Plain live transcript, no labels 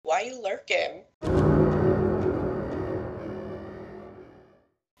Why you lurking?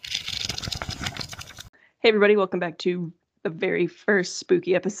 Hey everybody, welcome back to the very first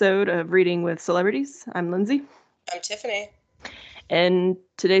spooky episode of Reading with Celebrities. I'm Lindsay. I'm Tiffany. And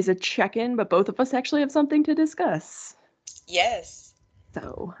today's a check-in, but both of us actually have something to discuss. Yes.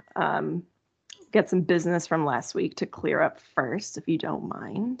 So, get some business from last week to clear up first, if you don't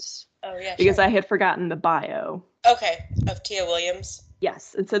mind. Oh, yeah, Because sure. I had forgotten the bio. Okay, of Tia Williams.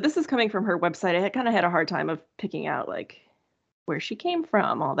 Yes, and so this is coming from her website. I kind of had a hard time of picking out, like, where she came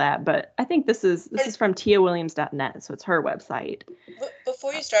from, all that, but I think this is from tiawilliams.net, so it's her website.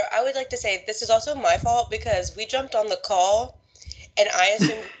 Before you start, I would like to say this is also my fault because we jumped on the call and I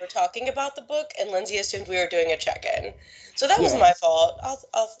assumed we were talking about the book and Lindsay assumed we were doing a check-in. So that was my fault.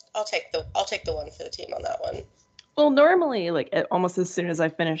 I'll take the one for the team on that one. Well, normally, like almost as soon as I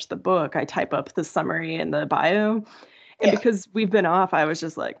finish the book, I type up the summary and the bio. And because we've been off, I was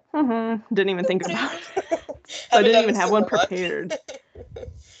just like, didn't even think about it. So I didn't even have one prepared.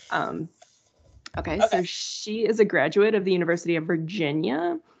 Okay, so she is a graduate of the University of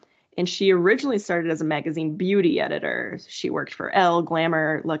Virginia, and she originally started as a magazine beauty editor. She worked for Elle,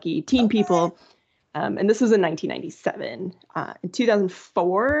 Glamour, Lucky, Teen People, and this was in 1997. In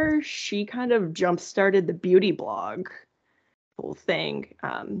 2004, she kind of jump-started the beauty blog whole thing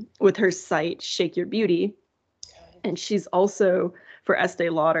with her site Shake Your Beauty. And she's also, for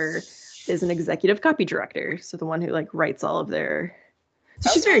Estee Lauder, is an executive copy director. So the one who like writes all of their... So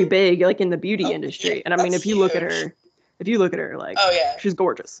she's very big, like in the beauty industry. Yeah, and I mean, if you look at her, like, she's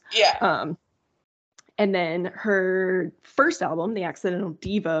gorgeous. Yeah. And then her first album, The Accidental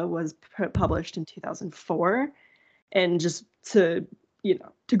Diva, was published in 2004, and just to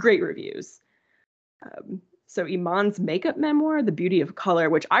great reviews. So Iman's makeup memoir, The Beauty of Color,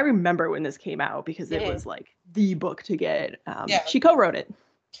 which I remember when this came out because it was like the book to get. She co-wrote it.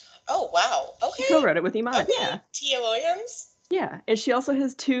 Oh, wow. Okay. She co-wrote it with Iman. Okay. Yeah. Tia Williams. Yeah, and she also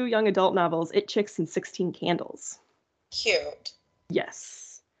has 2 young adult novels, It Chicks and 16 Candles. Cute.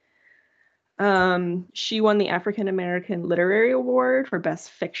 Yes. She won the African American Literary Award for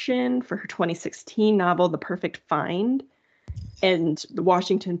Best Fiction for her 2016 novel, The Perfect Find. And the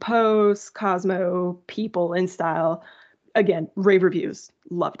Washington Post, Cosmo, People, InStyle, again, rave reviews.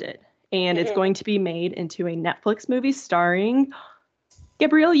 Loved it. And it's going to be made into a Netflix movie starring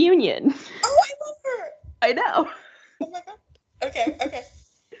Gabrielle Union. Oh, I love her. I know. Oh my God. Okay.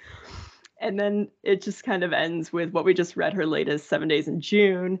 And then it just kind of ends with what we just read, her latest 7 Days in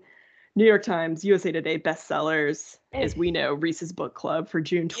June. New York Times, USA Today bestsellers, as we know, Reese's Book Club for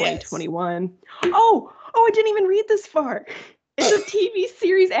June 2021. Yes. Oh, I didn't even read this far. It's a TV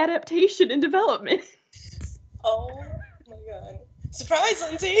series adaptation in development. Oh my God. Surprise,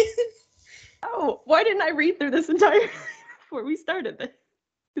 Lindsay. Oh, why didn't I read through this entire before we started this?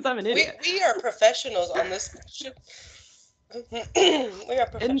 Because I'm an idiot. We are professionals on this show. We are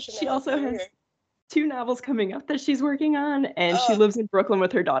professionals. And she also has 2 novels coming up that she's working on, and she lives in Brooklyn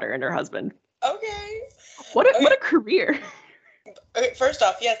with her daughter and her husband. Okay. What a career. Okay, first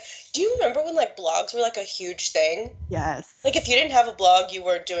off, yes. Do you remember when like blogs were like a huge thing? Yes. Like if you didn't have a blog, you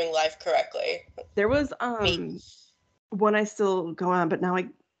weren't doing life correctly. There was one I still go on, but now like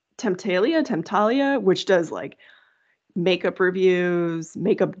Temptalia, which does like makeup reviews,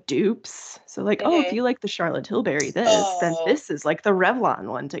 makeup dupes. So like, if you like the Charlotte Tilbury then this is like the Revlon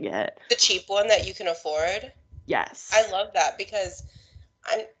one to get. The cheap one that you can afford? Yes. I love that because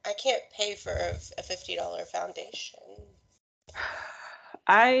I can't pay for a $50 foundation.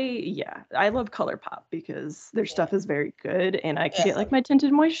 I love ColourPop because their stuff is very good, and I can get like my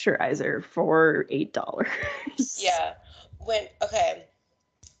tinted moisturizer for $8. Yeah.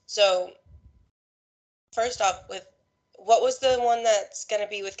 So first off, what was the one that's going to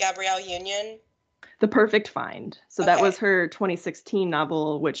be with Gabrielle Union? The Perfect Find. So that was her 2016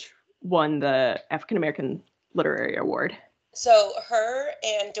 novel, which won the African American Literary Award. So her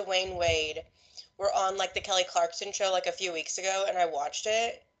and Dwayne Wade were on like the Kelly Clarkson show like a few weeks ago, and I watched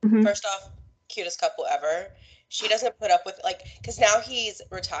it. Mm-hmm. First off, cutest couple ever. She doesn't put up with like, because now he's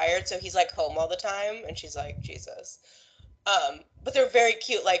retired, so he's like home all the time, and she's like, Jesus. But they're very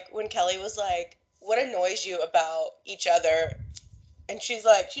cute. Like when Kelly was like, what annoys you about each other? And she's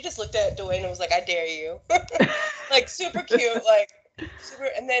like, she just looked at Dwayne and was like, I dare you. Like super cute, like super.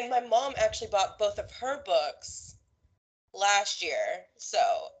 And then my mom actually bought both of her books last year, so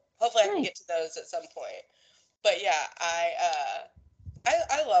hopefully I can get to those at some point. But yeah,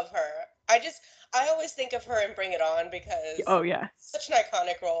 I love her. I always think of her in Bring It On because such an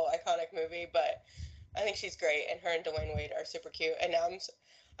iconic role, iconic movie. But I think she's great, and her and Dwayne Wade are super cute. And now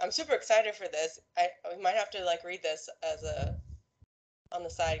I'm super excited for this. We might have to like read this as a on the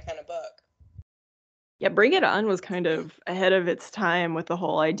side kind of book. Yeah, Bring It On was kind of ahead of its time with the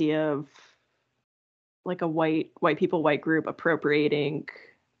whole idea of like a white white group appropriating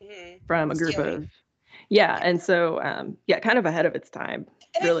from a group of and so kind of ahead of its time,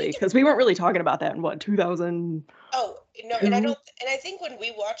 and really, because we weren't really talking about that in what 2000. Oh no, and I think when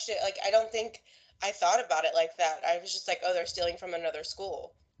we watched it, like I don't think I thought about it like that. I was just like, oh, they're stealing from another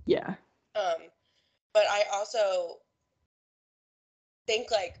school. Yeah. But I also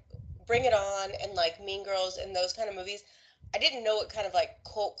think like Bring It On and like Mean Girls and those kind of movies, I didn't know what kind of like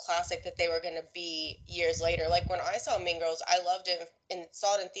cult classic that they were going to be years later. Like when I saw Mean Girls, I loved it and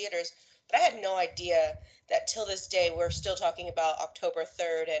saw it in theaters, but I had no idea that till this day we're still talking about October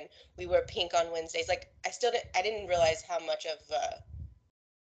 3rd and we wear pink on Wednesdays. Like I didn't realize how much of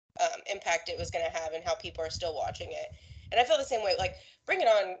impact it was going to have and how people are still watching it. And I feel the same way. Like Bring It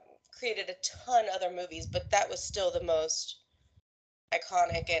On created a ton of other movies, but that was still the most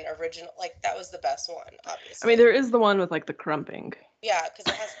iconic and original. Like that was the best one, obviously. I mean, there is the one with like the crumping. Yeah, because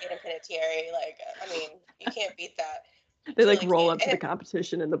it has Hayden Panettiere. Like, I mean, you can't beat that. They like roll up to the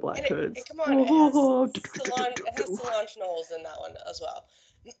competition in the black hoods. And come on, it has Solange Knowles in that one as well.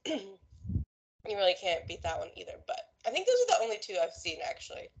 You really can't beat that one either. But I think those are the only two I've seen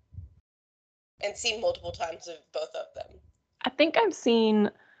actually, and seen multiple times of both of them. I think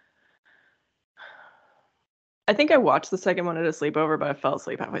I watched the second one at a sleepover, but I fell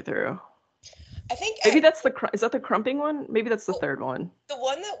asleep halfway through. I think maybe that's is that the crumping one? Maybe that's the third one. The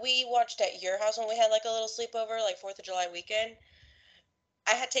one that we watched at your house when we had like a little sleepover, like 4th of July weekend.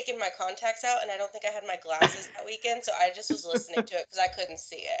 I had taken my contacts out, and I don't think I had my glasses that weekend, so I just was listening to it because I couldn't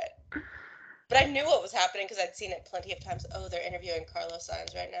see it. But I knew what was happening because I'd seen it plenty of times. Oh, they're interviewing Carlos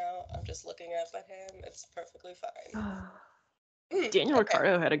Sainz right now. I'm just looking up at him. It's perfectly fine. Daniel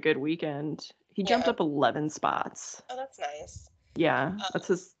Ricciardo had a good weekend. He jumped up 11 spots. Oh, that's nice. Yeah, that's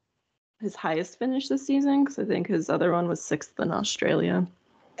his highest finish this season, because I think his other one was 6th in Australia.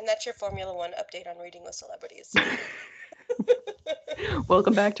 And that's your Formula One update on Reading with Celebrities.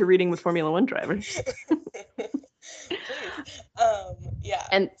 Welcome back to Reading with Formula One drivers. Please. Yeah.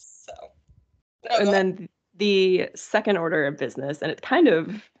 And so. Then the second order of business, and it kind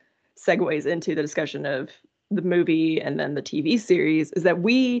of segues into the discussion of the movie and then the TV series, is that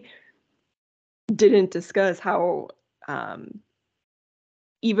we didn't discuss how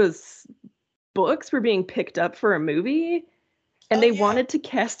Eva's books were being picked up for a movie, and they wanted to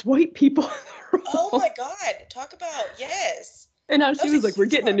cast white people. Oh my God! Talk about yes. And now she was like, "We're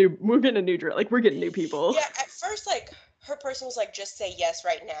getting a new drill. Like, we're getting new people." Yeah. At first, like her person was like, "Just say yes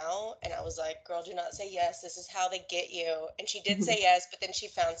right now," and I was like, "Girl, do not say yes. This is how they get you." And she did say yes, but then she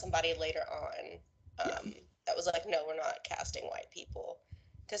found somebody later on that was like, "No, we're not casting white people,"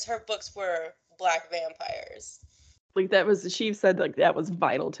 because her books were Black vampires. Like she said like that was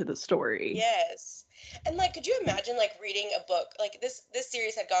vital to the story. Yes. And like, could you imagine like reading a book like this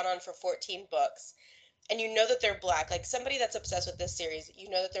series had gone on for 14 books, and you know that they're Black, like somebody that's obsessed with this series, you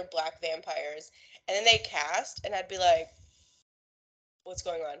know that they're Black vampires, and then they cast, and I'd be like, what's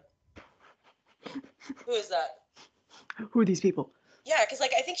going on? Who is that? Who are these people? Yeah, because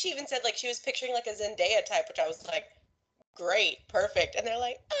like I think she even said like she was picturing like a Zendaya type, which I was like, great, perfect, and they're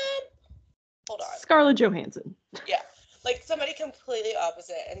like, hold on. Scarlett Johansson. Yeah, like somebody completely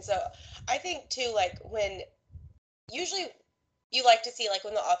opposite. And so I think too, like when usually you like to see like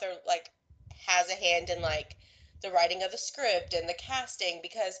when the author like has a hand in like the writing of the script and the casting,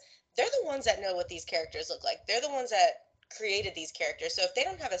 because they're the ones that know what these characters look like. They're the ones that created these characters. So if they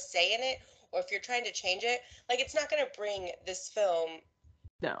don't have a say in it, or if you're trying to change it, like it's not going to bring this film.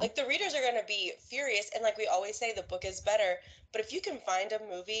 No. Like the readers are going to be furious, and like we always say, the book is better. But if you can find a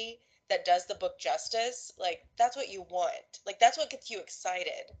movie that does the book justice, like that's what you want. Like that's what gets you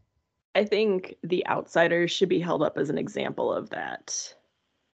excited. I think The Outsiders should be held up as an example of that.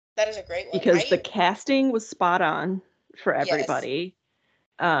 That is a great one. Because the casting was spot on for everybody.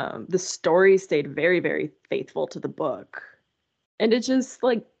 Yes. The story stayed very, very faithful to the book. And it just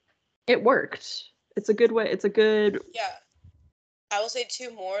like it worked. It's a good way. It's a good. Yeah. I will say two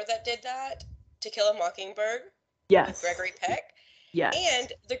more that did that. To Kill a Mockingbird. Yes. With Gregory Peck. Yes.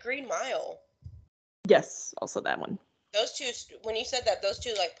 And The Green Mile. Yes, also that one. Those two, when you said that, those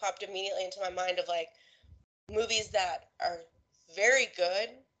two like popped immediately into my mind of like movies that are very good,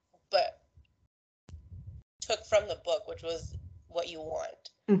 but took from the book, which was what you want.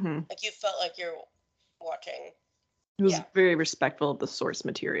 Mm-hmm. Like you felt like you're watching. It was very respectful of the source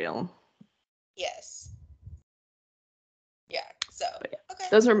material. Yes. Yeah. So. Okay.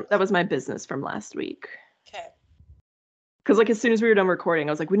 That was my business from last week. Okay. Because like as soon as we were done recording,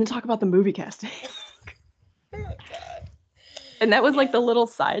 I was like, we didn't talk about the movie casting. Oh God. And that was like the little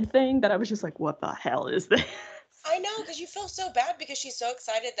side thing that I was just like, what the hell is this? I know, because you feel so bad because she's so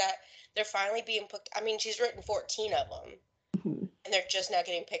excited that they're finally being picked. I mean, she's written 14 of them, and they're just now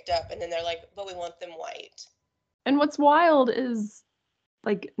getting picked up. And then they're like, but we want them white. And what's wild is,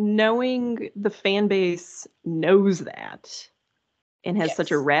 like, knowing the fan base knows that and has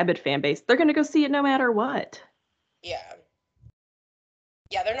such a rabid fan base, they're going to go see it no matter what. Yeah.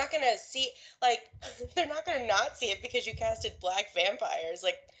 Yeah, they're not going to see, like, they're not going to not see it because you casted black vampires.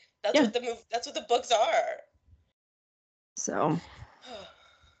 Like, that's what that's what the books are. So.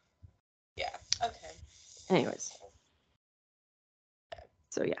 Yeah, okay. Anyways.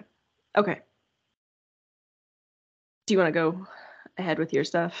 So, yeah. Okay. Do you want to go ahead with your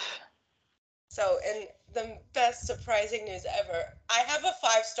stuff? So, in the best surprising news ever, I have a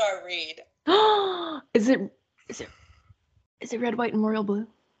 5-star read. Is it Red, White, and Royal Blue?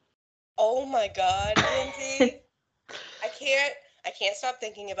 Oh my God, Lindsay. I can't stop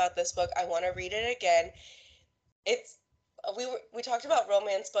thinking about this book. I want to read it again. It's we talked about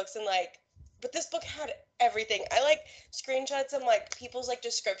romance books and like, but this book had everything. I like screenshots and like people's like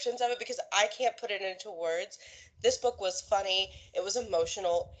descriptions of it because I can't put it into words. This book was funny. It was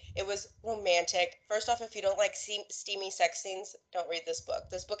emotional. It was romantic. First off, if you don't like steamy sex scenes, don't read this book.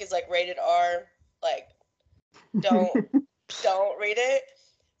 This book is like rated R. Like, don't read it.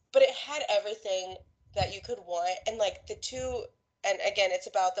 But it had everything that you could want, and like the two, and again, it's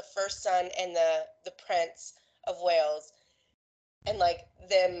about the first son and the Prince of Wales, and like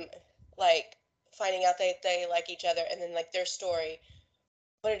them like finding out they like each other, and then like their story.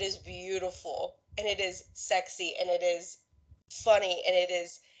 But it is beautiful, and it is sexy, and it is funny, and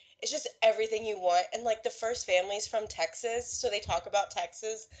it's just everything you want. And like the first family's from Texas, so they talk about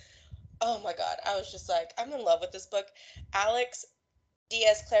Texas. Oh my God, I was just like, I'm in love with this book. Alex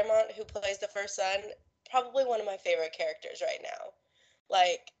Diaz-Claremont, who plays the first son, probably one of my favorite characters right now.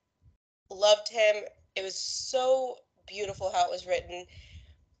 Like, loved him. It was so beautiful how it was written.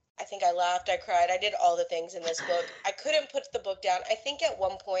 I think I laughed, I cried, I did all the things in this book. I couldn't put the book down. I think at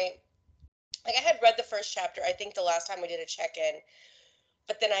one point, like I had read the first chapter, I think the last time we did a check-in,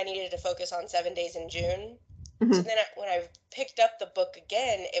 but then I needed to focus on 7 Days in June. So then when I picked up the book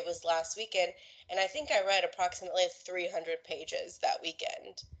again, it was last weekend, and I think I read approximately 300 pages that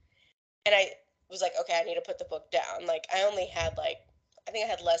weekend. And I was like, okay, I need to put the book down. Like I only had like, I think I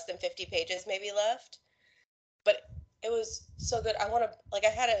had less than 50 pages maybe left, but it was so good. I want to, like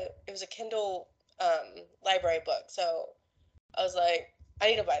it was a Kindle library book. So I was like, I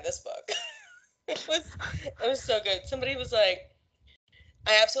need to buy this book. it was so good. Somebody was like,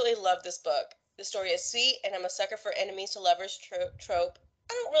 I absolutely love this book. The story is sweet, and I'm a sucker for enemies to lovers trope.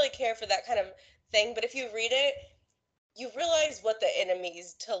 I don't really care for that kind of thing, but if you read it, you realize what the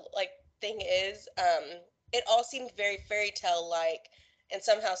enemies to like thing is. It all seemed very fairy tale like, and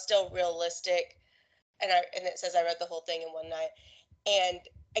somehow still realistic. And it says I read the whole thing in one night. And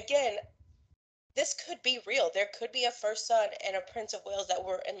again, this could be real. There could be a first son and a Prince of Wales that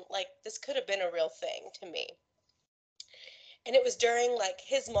were in like this could have been a real thing to me. And it was during like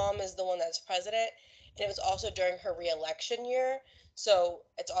his mom is the one that's president, and it was also during her re-election year. So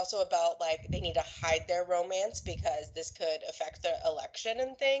it's also about like they need to hide their romance because this could affect the election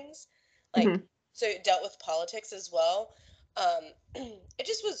and things. Like so it dealt with politics as well. It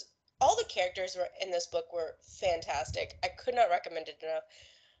just was all the characters were in this book were fantastic. I could not recommend it enough.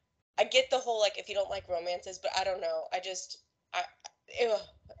 I get the whole like if you don't like romances, but I don't know. I it,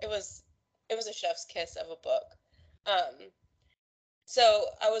 it was a chef's kiss of a book. So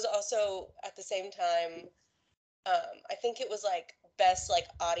I was also at the same time, I think it was like best like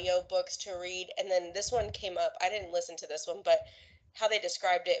audio books to read, and then this one came up. I didn't listen to this one, but how they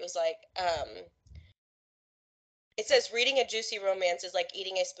described it was like, it says reading a juicy romance is like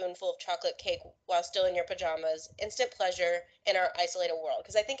eating a spoonful of chocolate cake while still in your pajamas, instant pleasure in our isolated world.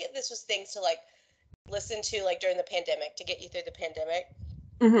 Because I think this was things to like listen to like during the pandemic to get you through the pandemic.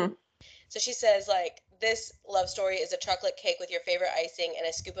 So she says like this love story is a chocolate cake with your favorite icing and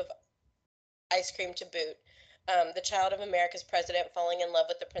a scoop of ice cream to boot. The child of America's president falling in love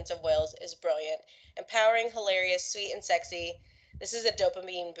with the Prince of Wales is brilliant. Empowering, hilarious, sweet, and sexy. This is a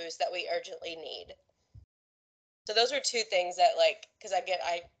dopamine boost that we urgently need. So those were two things that like, because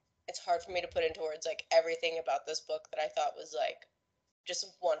it's hard for me to put into words like everything about this book that I thought was like just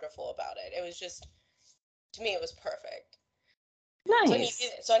wonderful about it. It was just, to me, it was perfect. Nice.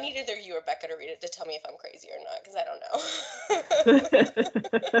 So I need either you or Becca to read it to tell me if I'm crazy or not, because I don't know.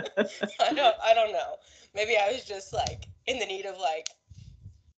 I don't know. Maybe I was just like in the need of like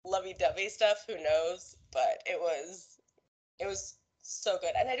lovey-dovey stuff. Who knows? But it was so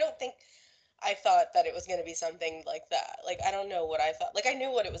good, and I thought that it was going to be something like that. Like, I don't know what I thought. Like, I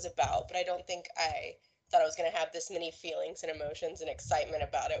knew what it was about, but I don't think I thought I was going to have this many feelings and emotions and excitement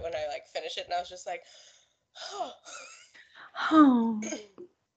about it when I, like, finished it. And I was just like, oh. Oh.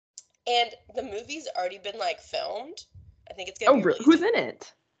 And the movie's already been, like, filmed. I think it's going to be released. Who's in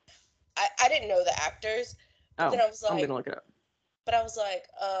it? I didn't know the actors. But then I was like, I'm going to look it up. But I was like,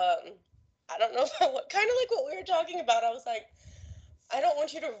 I don't know what, kind of like what we were talking about. I was like, I don't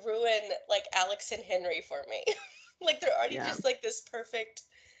want you to ruin, like, Alex and Henry for me. Like, they're already just, like, these perfect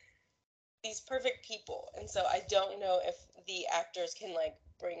people. And so I don't know if the actors can, like,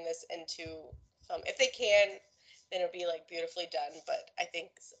 bring this into film. If they can, then it'll be, like, beautifully done. But I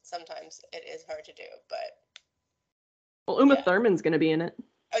think sometimes it is hard to do. But well, Uma Thurman's going to be in it.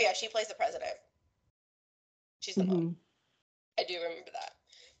 Oh, yeah, she plays the president. She's the mom. I do remember that.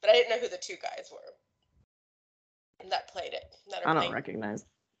 But I didn't know who the two guys were that played it. I don't recognize.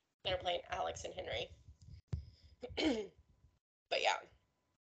 They're playing Alex and Henry. But yeah.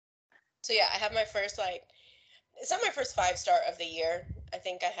 So yeah, I have my first, like, it's not my first 5-star of the year. I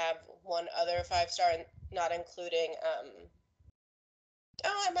think I have one other 5-star, not including,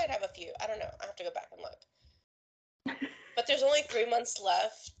 I might have a few. I don't know. I have to go back and look. But there's only 3 months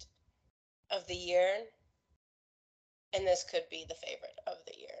left of the year, and this could be the favorite of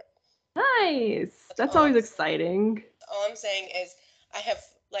the year. Nice. That's always exciting. All I'm saying is I have,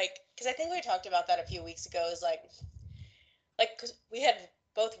 like, because I think we talked about that a few weeks ago, is like, because we had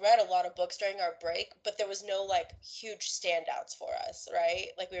both read a lot of books during our break, but there was no, like, huge standouts for us, right?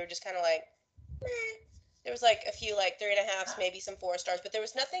 Like, we were just kind of like, meh. There was, like, a few, like, 3.5s, maybe some 4 stars, but there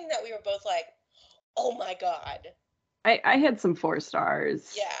was nothing that we were both like, oh my God. I had some 4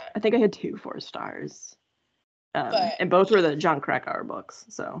 stars. Yeah. I think I had 2 4 stars. And both were the Jon Krakauer books,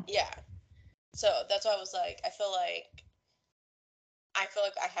 so. Yeah. So that's why I was like, I feel like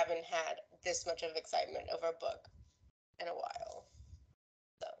I haven't had this much of excitement over a book in a while.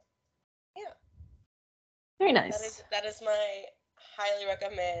 So, yeah. Very nice. That is my highly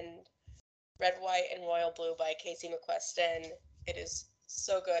recommend Red, White, and Royal Blue by Casey McQuiston. It is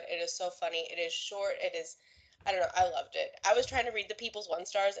so good. It is so funny. It is short. It is, I don't know, I loved it. I was trying to read the people's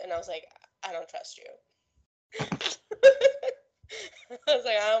 1-stars, and I was like, I don't trust you. I was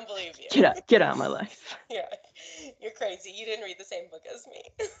like, I don't believe you. Get out of my life. Yeah, you're crazy. You didn't read the same book as me.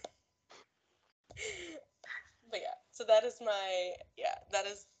 But yeah, so that is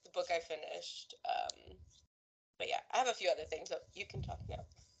the book I finished. But yeah, I have a few other things, but you can talk now.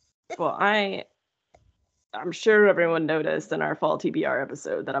 Well, I'm sure everyone noticed in our fall TBR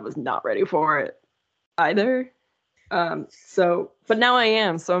episode that I was not ready for it either. But now I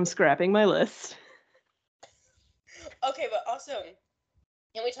am, so I'm scrapping my list. Okay, but also,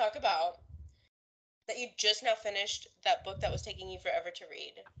 can we talk about that you just now finished that book that was taking you forever to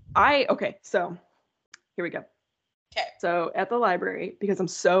read? Okay, so here we go. Okay. So at the library, because I'm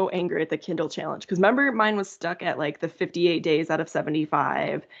so angry at the Kindle challenge, because remember mine was stuck at like the 58 days out of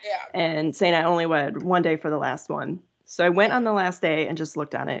 75. Yeah. And saying I only had 1 day for the last one. So I went on the last day and just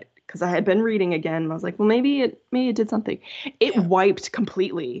looked on it because I had been reading again. And I was like, well, maybe it did something. It wiped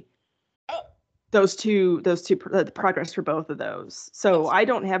completely. Oh. The progress for both of those. So I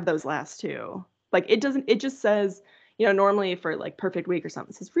don't have those last 2. Like it just says, normally for like perfect week or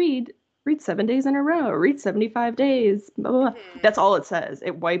something, it says read 7 days in a row, read 75 days, blah, blah, blah. That's all it says.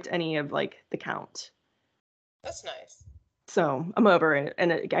 It wiped any of like the count. That's nice. So I'm over it.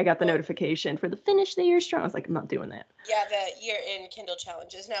 And I got the notification for the finish the year strong. I was like, I'm not doing that. Yeah, the year in Kindle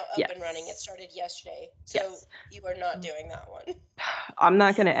challenge is now up and running. It started yesterday. So you are not doing that one. I'm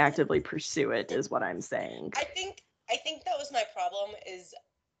not going to actively pursue it is what I'm saying. I think that was my problem is,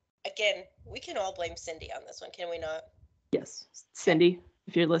 again, we can all blame Cindy on this one, can we not? Yes. Cindy,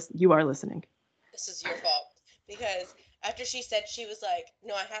 if you are listening. This is your fault. Because after she said, she was like,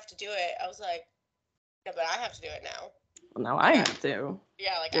 no, I have to do it. I was like, no, but I have to do it now. Well, now I have to.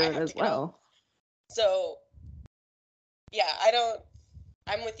 Yeah, like do I it have as to well. So, yeah,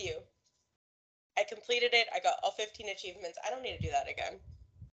 I'm with you. I completed it. I got all 15 achievements. I don't need to do that again.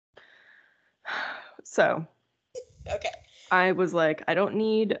 So. Okay. I was like, I don't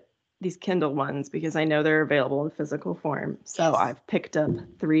need these Kindle ones because I know they're available in physical form. So I've picked up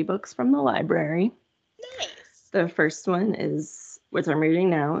 3 books from the library. Nice. The first one is, which I'm reading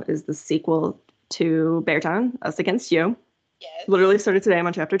now, is the sequel to Bertan, Us Against You. Yes. Literally started today. I'm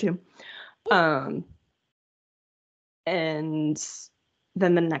on chapter 2. And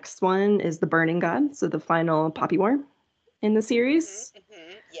then the next one is The Burning God, so the final Poppy War in the series.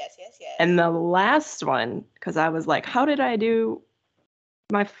 Yes. And the last one, because I was like, how did I do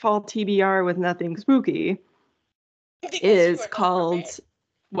my fall TBR with nothing spooky, is called...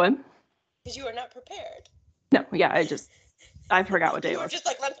 What? Because you are not prepared. No, yeah, I forgot what day you it were was. just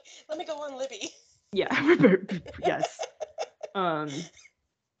like, let me go on Libby. Yeah, yes. And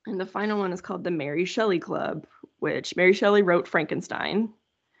the final one is called the Mary Shelley Club, which Mary Shelley wrote Frankenstein.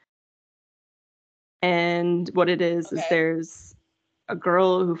 And what it is there's a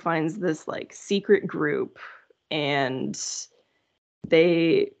girl who finds this like secret group, and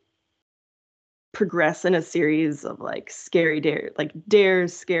they progress in a series of like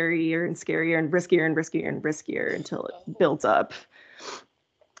dares, scarier and scarier and riskier and riskier and riskier until it builds up.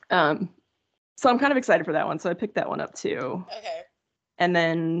 So I'm kind of excited for that one. So I picked that one up too. Okay. And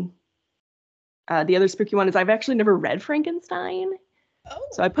then the other spooky one is I've actually never read Frankenstein. Oh.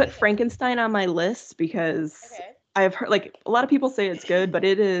 So I put Frankenstein on my list because I've heard like a lot of people say it's good, but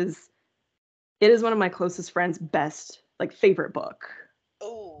it is one of my closest friends' best, like favorite book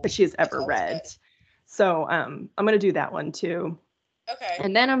that she has ever read. Good. So I'm gonna do that one too. Okay.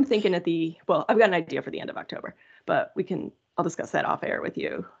 And then I'm thinking I've got an idea for the end of October, but I'll discuss that off air with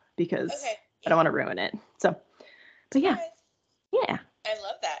you because I don't want to ruin it. So, but yeah. I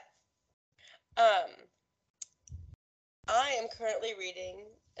love that. I am currently reading,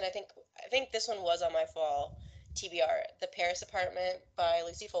 and I think this one was on my fall TBR, The Paris Apartment by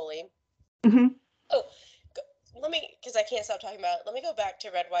Lucy Foley. Mm-hmm. Oh, because I can't stop talking about it, let me go back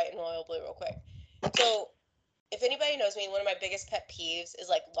to Red, White, and Royal Blue real quick. So, if anybody knows me, one of my biggest pet peeves is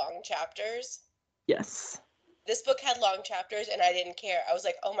like long chapters. Yes. This book had long chapters, and I didn't care. I was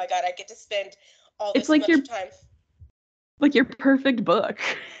like, oh my god, I get to spend all this much time. Like your perfect book.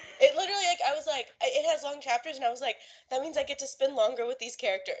 It literally, like, I was like, it has long chapters, and I was like, that means I get to spend longer with these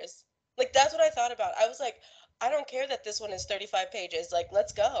characters. Like, that's what I thought about. I was like, I don't care that this one is 35 pages. Like,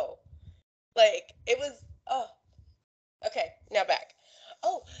 let's go. Like, it was, oh. Okay, now back.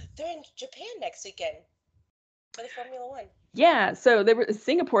 Oh, they're in Japan next weekend for the Formula One. Yeah, so they were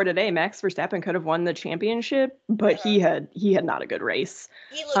Singapore today. Max Verstappen could have won the championship, but he had not a good race.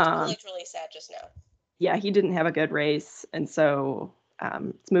 He looked really sad just now. Yeah, he didn't have a good race, and so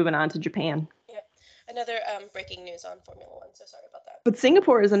it's moving on to Japan. Yep. Another breaking news on Formula One, so sorry about that. But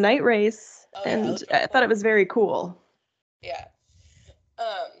Singapore is a night race, and I thought it was very cool. Yeah.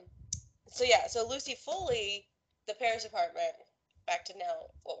 So Lucy Foley, The Paris Apartment, back to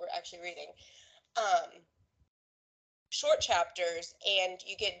now what we're actually reading. Short chapters, and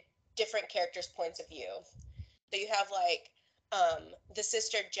you get different characters' points of view. So you have like the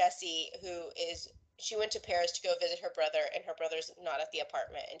sister Jessie, she went to Paris to go visit her brother, and her brother's not at the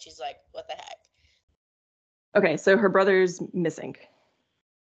apartment, and she's like, what the heck? Okay, so her brother's missing.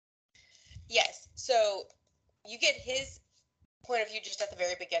 Yes, so you get his point of view just at the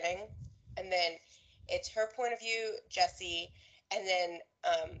very beginning, and then it's her point of view, Jessie, and then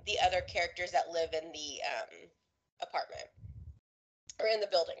the other characters that live in the apartment, or in the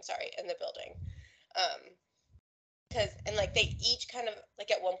building, and like they each kind of like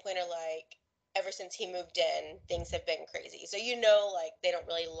at one point are like, ever since he moved in, things have been crazy. So like they don't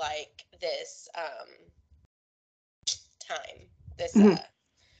really like this time.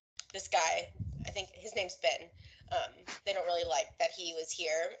 This guy, I think his name's Ben. They don't really like that he was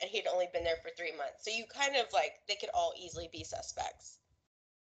here, and he'd only been there for 3 months. So you kind of like, they could all easily be suspects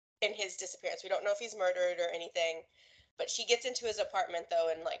in his disappearance. We don't know if he's murdered or anything, but she gets into his apartment though,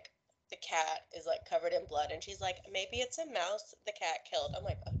 and like the cat is like covered in blood, and she's like, maybe it's a mouse the cat killed. I'm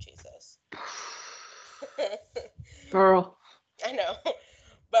like, oh Jesus. Girl. I know.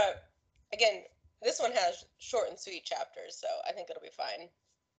 But again, this one has short and sweet chapters, so I think it'll be fine.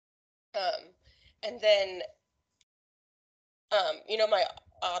 And then my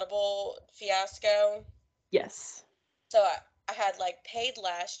Audible fiasco? Yes. So I had like paid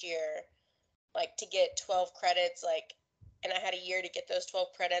last year like to get 12 credits, like, and I had a year to get those 12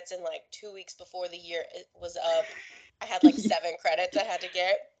 credits, and like 2 weeks before the year was up, I had like 7 credits I had to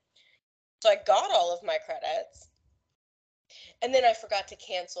get. So I got all of my credits, and then I forgot to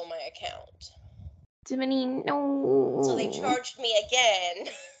cancel my account. Jiminy, no. So they charged me again,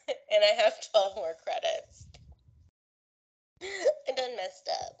 and I have 12 more credits. I done messed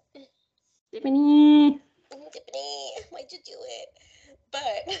up. Jiminy, why'd you do it?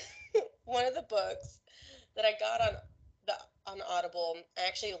 But one of the books that I got on Audible, I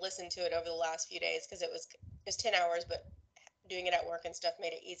actually listened to it over the last few days because it was 10 hours, but doing it at work and stuff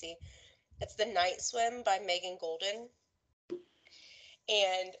made it easy. It's The Night Swim by Megan Golden.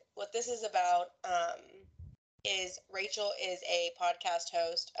 And what this is about is Rachel is a podcast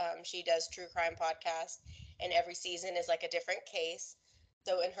host. She does true crime podcasts, and every season is like a different case.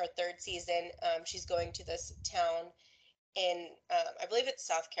 So in her 3rd season, she's going to this town in, I believe it's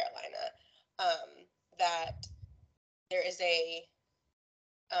South Carolina, that there is a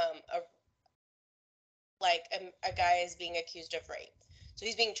like a guy is being accused of rape. So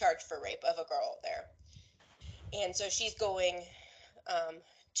he's being charged for rape of a girl there. And so she's going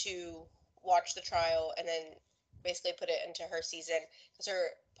to watch the trial and then basically put it into her season because her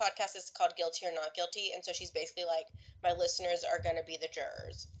podcast is called Guilty or Not Guilty, and so she's basically like, my listeners are going to be the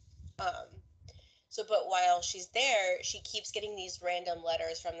jurors. But while she's there, she keeps getting these random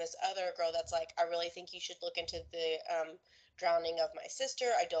letters from this other girl that's like, I really think you should look into the drowning of my sister.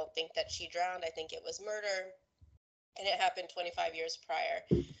 I don't think that she drowned. I think it was murder, and it happened 25 years prior.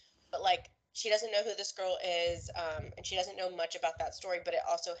 But like, she doesn't know who this girl is, and she doesn't know much about that story, but it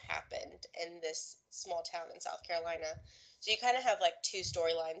also happened in this small town in South Carolina. So you kind of have like two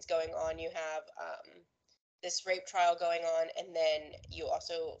storylines going on. You have this rape trial going on, and then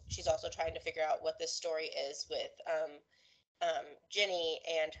she's also trying to figure out what this story is with Jenny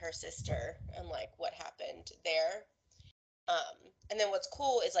and her sister and like what happened there. And then what's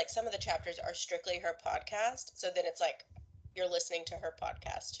cool is like some of the chapters are strictly her podcast, so then it's like you're listening to her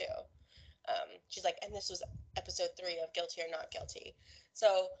podcast too. She's like, and this was episode 3 of Guilty or Not Guilty.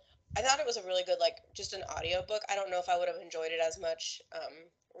 So I thought it was a really good, like, just an audiobook. I don't know if I would have enjoyed it as much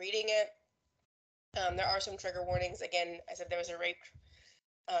reading it. There are some trigger warnings. Again, I said there was a rape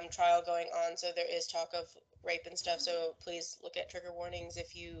trial going on, so there is talk of rape and stuff. So please look at trigger warnings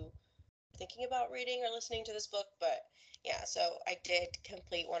if you are thinking about reading or listening to this book. But yeah, so I did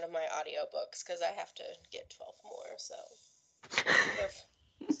complete one of my audiobooks because I have to get 12 more. So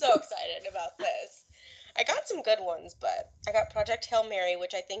so excited about this. I got some good ones, but I got Project Hail Mary,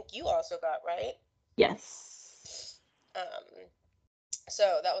 which I think you also got, right? Yes.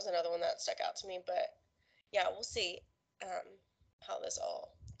 So that was another one that stuck out to me, but yeah, we'll see how this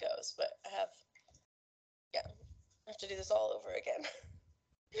all goes. But I have to do this all over again.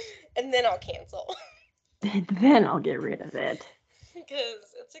 And then I'll cancel. And then I'll get rid of it.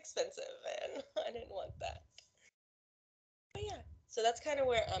 Because it's expensive and I didn't want that. But yeah, so that's kind of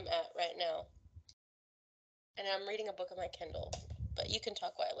where I'm at right now. And I'm reading a book on my Kindle, but you can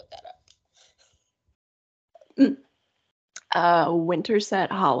talk while I look that up.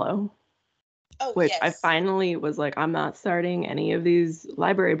 Winterset Hollow. Oh, which yes. I finally was like, I'm not starting any of these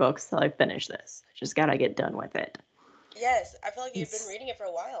library books till I finish this. I just gotta get done with it. Yes, I feel like you've been reading it for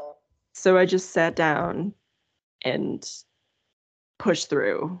a while. So I just sat down and pushed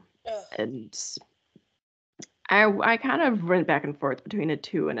through. Ugh. And I kind of went back and forth between a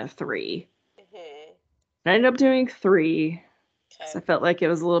 2 and a 3. Mm-hmm. I ended up doing 3. Okay. I felt like it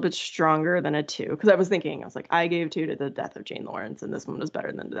was a little bit stronger than a 2. Because I was like, I gave 2 to The Death of Jane Lawrence, and this one was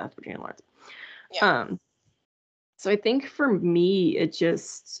better than The Death of Jane Lawrence. Yeah. So I think for me,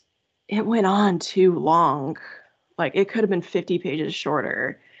 it went on too long. Like, it could have been 50 pages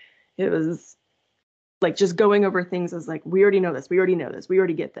shorter. It was like just going over things as like, we already know this, we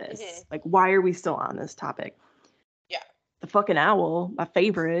already get this. Mm-hmm. Like, why are we still on this topic? Yeah. The fucking owl, my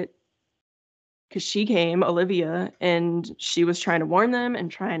favorite, because she came, Olivia, and she was trying to warn them and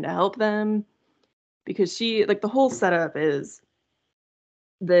trying to help them, because she, like, the whole setup is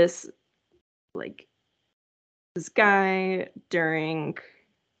this, like, this guy during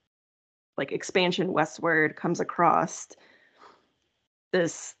like expansion westward comes across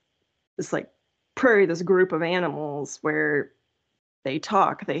this like prairie, this group of animals where they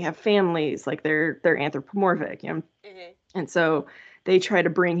talk, they have families, like they're anthropomorphic, you know. Mm-hmm. And so they try to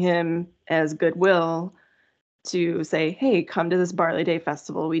bring him as goodwill to say, hey, come to this Barley Day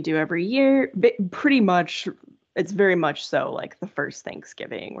festival we do every year. Pretty much, it's very much so like the first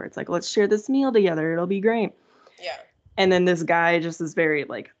Thanksgiving, where it's like, let's share this meal together, it'll be great. Yeah. And then this guy just is very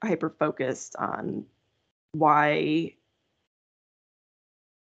like hyper focused on why,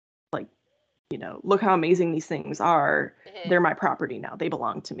 like, you know, look how amazing these things are. Mm-hmm. They're my property now. They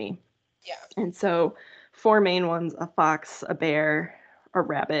belong to me. Yeah. And so 4 main ones, a fox, a bear, a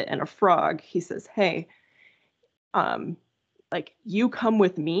rabbit, and a frog. He says, hey, like, you come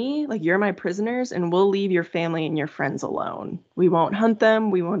with me, like, you're my prisoners, and we'll leave your family and your friends alone. We won't hunt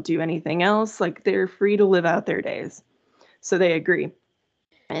them. We won't do anything else. Like, they're free to live out their days. So they agree.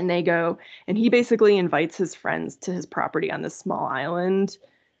 And they go, and he basically invites his friends to his property on this small island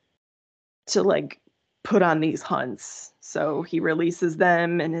to, like, put on these hunts. So he releases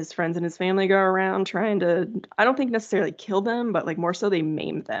them, and his friends and his family go around trying to, I don't think necessarily kill them, but, like, more so they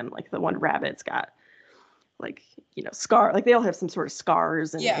maim them. Like, the one rabbit's got, like, you know, scar, like, they all have some sort of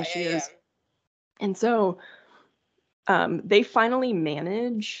scars and issues. Yeah. And so they finally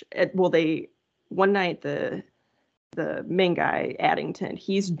manage, one night the main guy, Addington,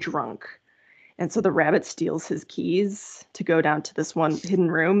 he's drunk. And so the rabbit steals his keys to go down to this one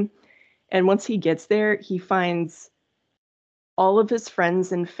hidden room. And once he gets there, he finds all of his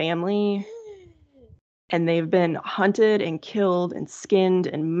friends and family and they've been hunted and killed and skinned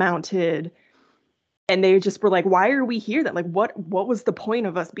and mounted. And they just were like, why are we here then? Like, what was the point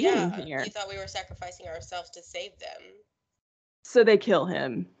of us being here? They thought we were sacrificing ourselves to save them. So they kill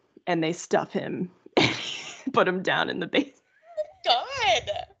him and they stuff him and put him down in the basement.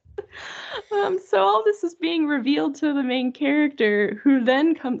 God. So all this is being revealed to the main character, who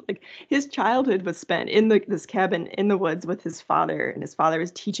then comes, like, his childhood was spent in this cabin in the woods with his father, and his father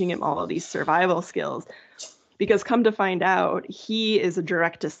is teaching him all of these survival skills, because come to find out, he is a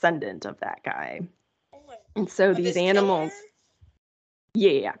direct descendant of that guy. And so these animals,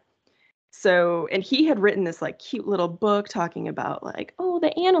 yeah. So, and he had written this like cute little book talking about like, oh,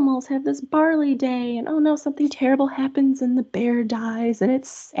 the animals have this barley day, and oh no, something terrible happens and the bear dies and it's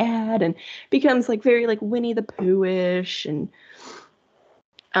sad, and becomes like very like Winnie the Pooh-ish. And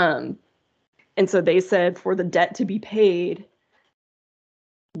so they said, for the debt to be paid,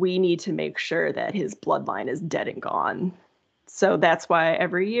 we need to make sure that his bloodline is dead and gone. So that's why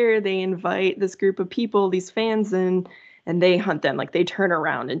every year they invite this group of people, these fans in, and they hunt them. Like, they turn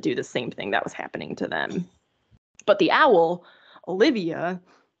around and do the same thing that was happening to them. But the owl, Olivia,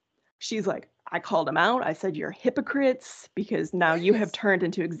 she's like, I called them out. I said, you're hypocrites, because now you have turned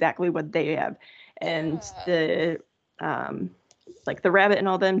into exactly what they have. And the rabbit and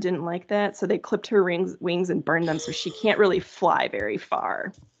all them didn't like that. So they clipped her wings and burned them, so she can't really fly very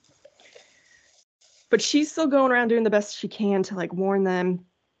far. But she's still going around doing the best she can to like warn them.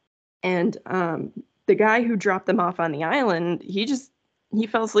 And the guy who dropped them off on the island, he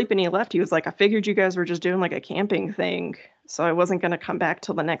fell asleep and he left. He was like, I figured you guys were just doing like a camping thing, so I wasn't going to come back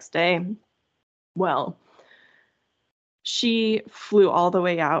till the next day. Well, she flew all the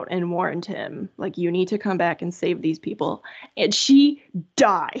way out and warned him, like, you need to come back and save these people. And she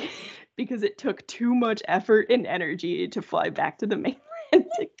died because it took too much effort and energy to fly back to the mainland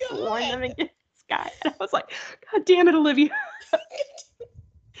to warn them against this guy. And I was like, God damn it, Olivia.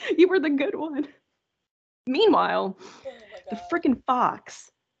 You were the good one. Meanwhile, the freaking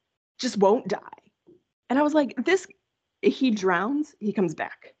fox just won't die. And I was like, he drowns, he comes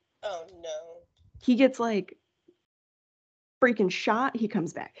back. Oh no. He gets like freaking shot, he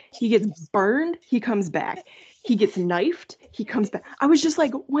comes back. He gets burned, he comes back. He gets knifed, he comes back. I was just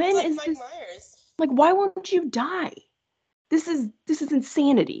like, when is Mike this? Myers. Like, why won't you die? This is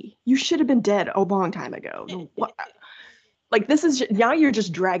insanity. You should have been dead a long time ago. Like, this is now you're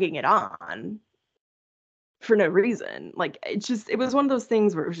just dragging it on for no reason. Like, it was one of those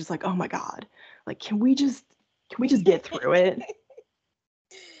things where it was just like, oh my God, like, can we just get through it?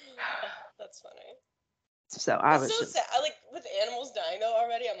 That's funny. So I was so sad. I, like, with animals dying though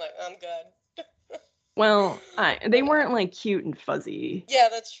already, I'm like, I'm good. Well, they weren't like cute and fuzzy. Yeah,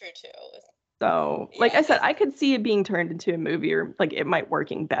 that's true too. So, like I said, I could see it being turned into a movie, or like it might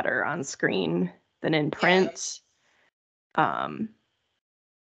working better on screen than in print. Yeah.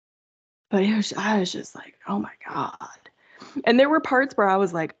 But I was just like, oh my God. And there were parts where I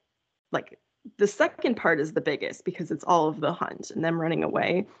was like the second part is the biggest, because it's all of the hunt and them running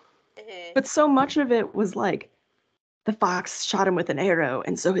away. Mm-hmm. But so much of it was like, the fox shot him with an arrow,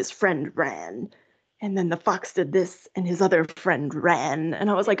 and so his friend ran. And then the fox did this, and his other friend ran. And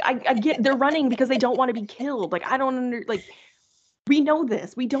I was like, I get they're running because they don't want to be killed. Like, I don't we know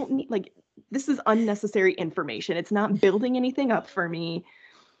this. We don't need, like, this is unnecessary information. It's not building anything up for me.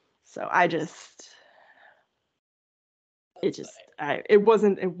 So it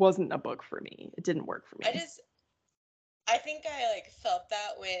wasn't a book for me. It didn't work for me. I think I like felt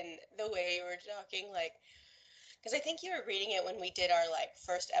that when the way you were talking, like, because I think you were reading it when we did our like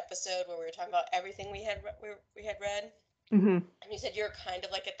first episode where we were talking about everything we had read. Mm-hmm. And you said you're kind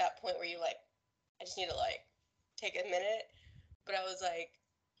of like at that point where you like, I just need to like take a minute. But I was like,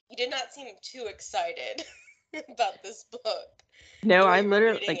 you did not seem too excited about this book. No, I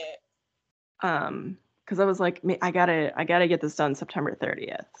literally like because I was like, I gotta get this done September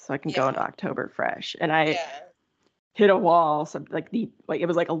 30th so I can go into October fresh. And I hit a wall. So it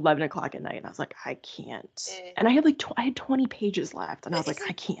was like 11 o'clock at night, and I was like, I can't. Mm. And I had I had 20 pages left, and I was like,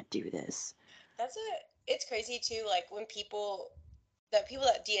 I can't do this. It's crazy too. Like when people that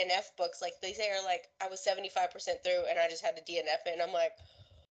DNF books, like they say are like, I was 75% through and I just had to DNF it, and I'm like,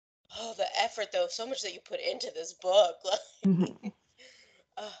 oh, the effort though, so much that you put into this book. Like, mm-hmm.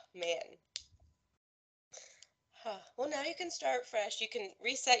 Oh man. Well, now you can start fresh. You can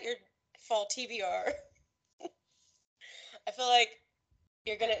reset your fall TBR. I feel like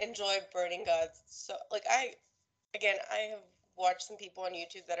you're gonna enjoy Burning Gods. So, like, I have watched some people on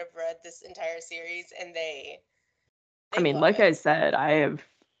YouTube that have read this entire series, and they I mean, like I said, I have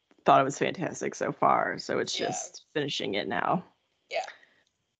thought it was fantastic so far. So it's just finishing it now. Yeah.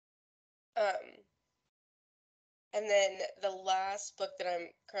 And then the last book that I'm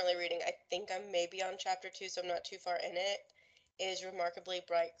currently reading, I think I'm maybe on chapter 2, so I'm not too far in it, is Remarkably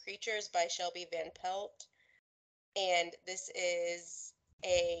Bright Creatures by Shelby Van Pelt. And this is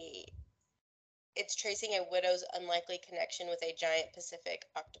it's tracing a widow's unlikely connection with a giant Pacific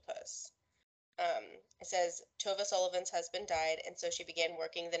octopus. It says Tova Sullivan's husband died, and so she began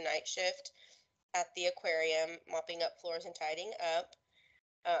working the night shift at the aquarium, mopping up floors and tidying up.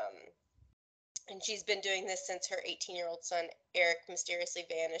 And she's been doing this since her 18-year-old son, Eric, mysteriously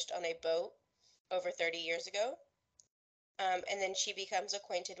vanished on a boat over 30 years ago. And then she becomes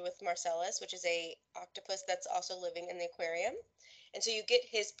acquainted with Marcellus, which is a octopus that's also living in the aquarium. And so you get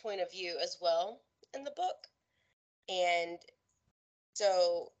his point of view as well in the book. And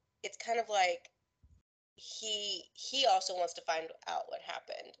so it's kind of like he also wants to find out what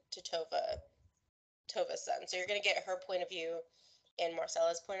happened to Tova's son. So you're gonna get her point of view and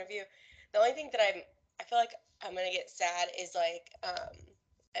Marcella's point of view. The only thing that I feel like I'm gonna get sad is like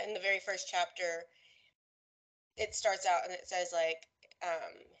in the very first chapter, it starts out and it says like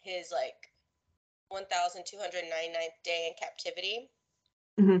his like 1,299th day in captivity.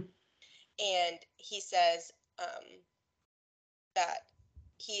 Mm-hmm. And he says that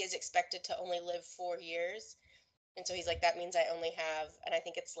he is expected to only live 4 years. And so he's like, that means I only have, and I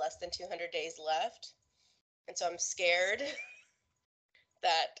think it's less than 200 days left. And so I'm scared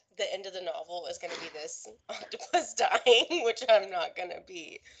that the end of the novel is going to be this octopus dying, which I'm not going to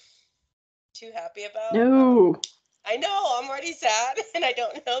be too happy about. No. I know, I'm already sad, and I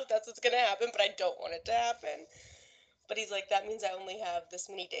don't know if that's what's going to happen, but I don't want it to happen. But he's like, that means I only have this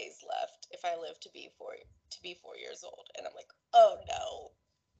many days left if I live to be 4 years old. And I'm like, oh no.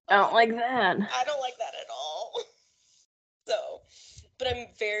 I don't like that. I don't like that at all. So, but I'm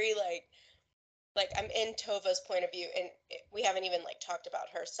very like I'm in Tova's point of view, and we haven't even like talked about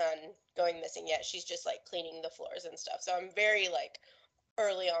her son going missing yet. She's just like cleaning the floors and stuff. So I'm very like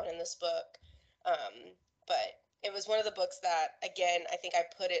early on in this book. But it was one of the books that, again, I think I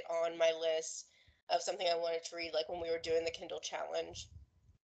put it on my list of something I wanted to read, like when we were doing the Kindle challenge.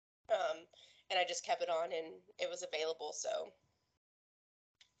 And I just kept it on, and it was available, so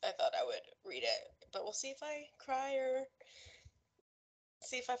I thought I would read it. But we'll see if I cry or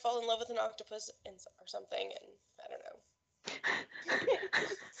see if I fall in love with an octopus or something, and I don't know.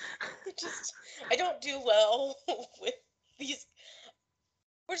 I don't do well with these.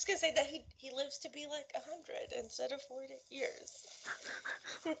 We're just gonna say that he lives to be like 100 instead of 40 years.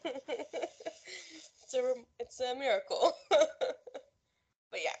 It's a miracle.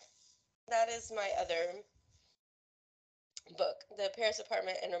 But yeah, that is my other book. The Paris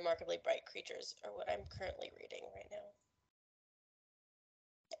Apartment and Remarkably Bright Creatures are what I'm currently reading right now.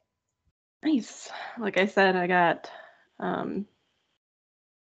 Nice. Like I said, I got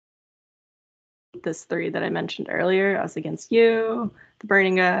this 3 that I mentioned earlier, Us Against You, The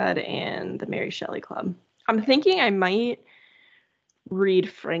Burning God, and The Mary Shelley Club. I'm thinking I might read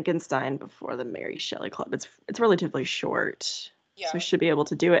Frankenstein before The Mary Shelley Club. It's relatively short, so I should be able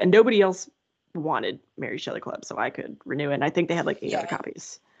to do it. And nobody else wanted Mary Shelley Club, so I could renew it. And I think they had like 8 other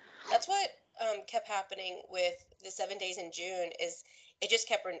copies. That's what kept happening with the 7 Days in June is it just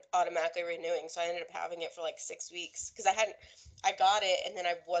kept automatically renewing. So I ended up having it for like 6 weeks because I got it and then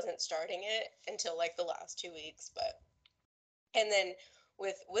I wasn't starting it until like the last 2 weeks. And then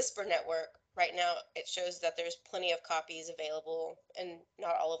with Whisper Network right now, it shows that there's plenty of copies available and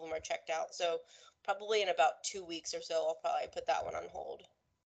not all of them are checked out. So probably in about 2 weeks or so, I'll probably put that one on hold.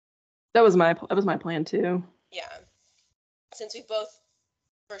 That was my plan too. Yeah, since we both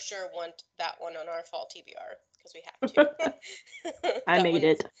for sure want that one on our fall TBR because we have to. I made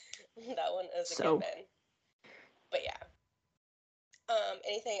it. That one is a given. But yeah.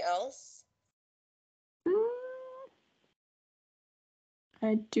 Anything else?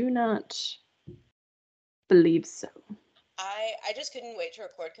 I do not believe so. I just couldn't wait to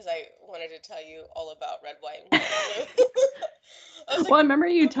record because I wanted to tell you all about Red, White, and Blue. Well, I remember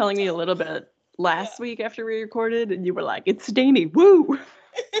you telling me a little bit last week after we recorded, and you were like, "It's steamy, woo!"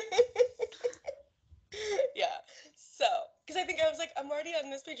 Yeah. So, because I think I was like, I'm already on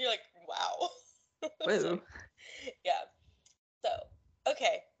this page. You're like, wow. Woo. Yeah. So,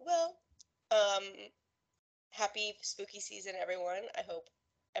 okay. Well, happy spooky season, everyone. I hope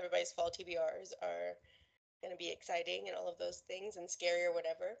everybody's fall TBRs are going to be exciting and all of those things and scary or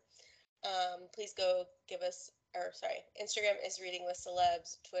whatever. Please go give us, Instagram is Reading with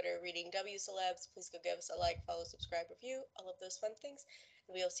Celebs, Twitter Reading W Celebs. Please go give us a like, follow, subscribe, review, all of those fun things.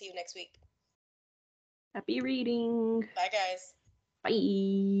 And we'll see you next week. Happy reading. Bye, guys.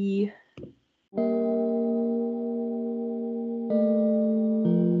 Bye.